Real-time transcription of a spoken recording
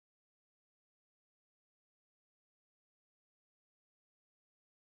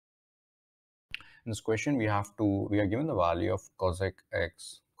In this question, we are given the value of cosec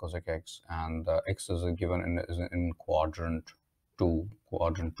x, and x is given in quadrant 2,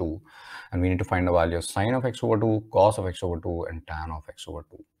 and we need to find the value of sine of x over 2, cos of x over 2, and tan of x over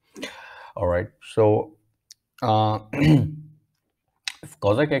 2. All right, so if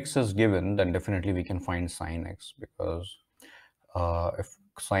cosec x is given, then definitely we can find sine x, because if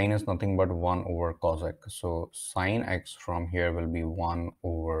sine is nothing but 1 over cosec, so sine x from here will be 1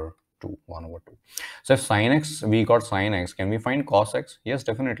 over 2. So if sine x, we got sine x, can we find cos x? Yes,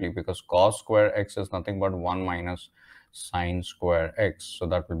 definitely, because cos square x is nothing but 1 minus sine square x, so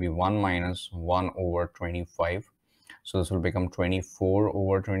that will be 1 minus 1 over 25. So this will become 24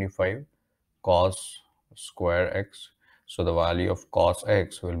 over 25 cos square x. So the value of cos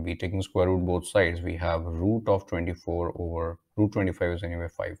x will be, taking square root both sides, we have root of 24 over root 25 is anyway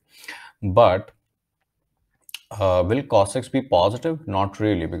 5. But will cos x be positive? Not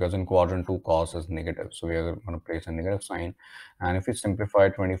really, because in quadrant 2 cos is negative. So we are going to place a negative sign. And if we simplify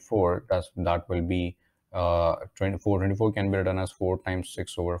 24, that will be 24 can be written as 4 times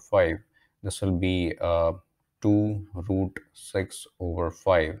 6 over 5. This will be 2 root 6 over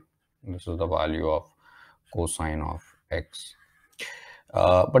 5. This is the value of cosine of x.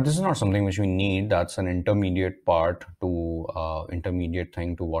 But this is not something which we need. That's an intermediate part to intermediate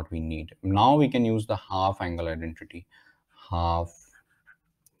thing to what we need. Now we can use the half angle identity. Half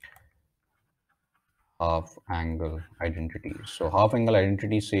angle identity. So half angle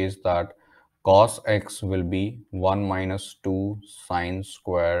identity says that cos x will be 1 minus 2 sine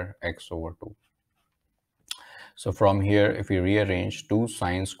square x over 2. So from here, if we rearrange, 2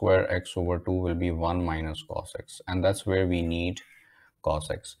 sine square x over 2 will be 1 minus cos x, and that's where we need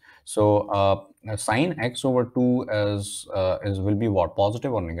cos x. So sine x over 2 will be what,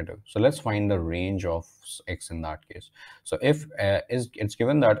 positive or negative? So let's find the range of x in that case. So if it's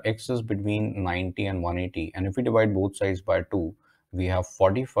given that x is between 90 and 180, and if we divide both sides by 2, we have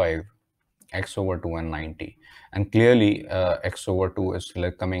 45 x over 2 and 90, and clearly x over 2 is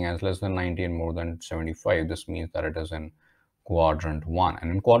coming as less than 90 and more than 75. This means that it is in quadrant 1,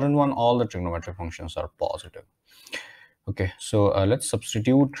 and in quadrant 1 all the trigonometric functions are positive. Okay, so let's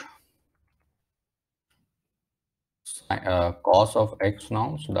substitute cos of x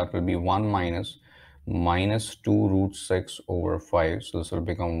now. So that will be 1 minus 2 root 6 over 5. So this will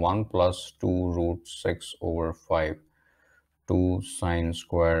become 1 plus 2 root 6 over 5, 2 sine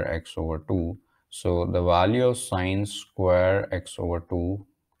square x over 2. So the value of sine square x over 2,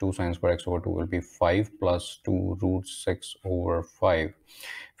 2 sine square x over 2 will be 5 plus 2 root 6 over 5.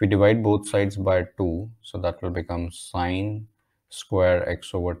 If we divide both sides by 2, so that will become sine square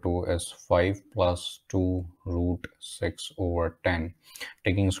x over 2 is 5 plus 2 root 6 over 10.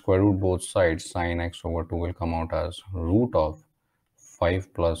 Taking square root both sides, sine x over 2 will come out as root of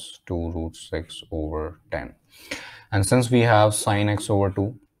 5 plus 2 root 6 over 10. And since we have sine x over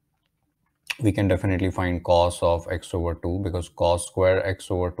 2, we can definitely find cos of x over 2, because cos square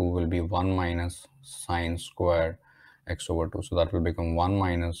x over 2 will be 1 minus sine square x over 2. So that will become 1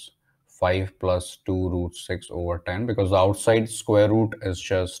 minus 5 plus 2 root 6 over 10, because the outside square root is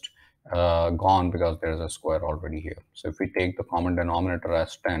just gone because there is a square already here. So if we take the common denominator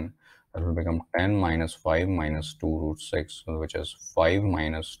as 10, that will become 10 minus 5 minus 2 root 6, which is 5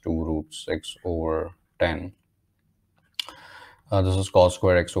 minus 2 root 6 over 10. This is cos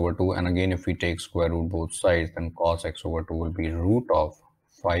square x over 2, and again if we take square root both sides, then cos x over 2 will be root of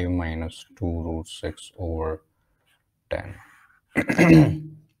 5 minus 2 root 6 over 10.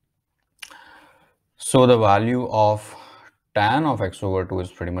 So the value of tan of x over 2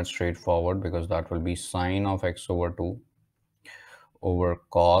 is pretty much straightforward, because that will be sine of x over 2 over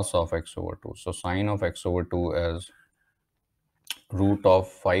cos of x over 2. So sine of x over 2 is root of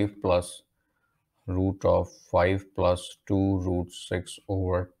 5 plus 2 root 6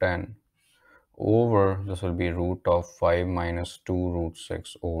 over 10 over, this will be root of 5 minus 2 root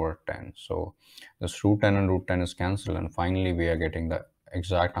 6 over 10. So this root 10 and root 10 is cancelled, and finally we are getting the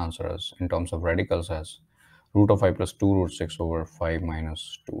exact answer as, in terms of radicals, as root of 5 plus 2 root 6 over 5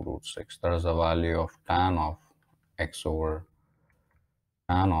 minus 2 root 6. That is the value of tan of x over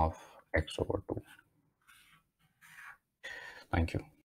 2. Thank you.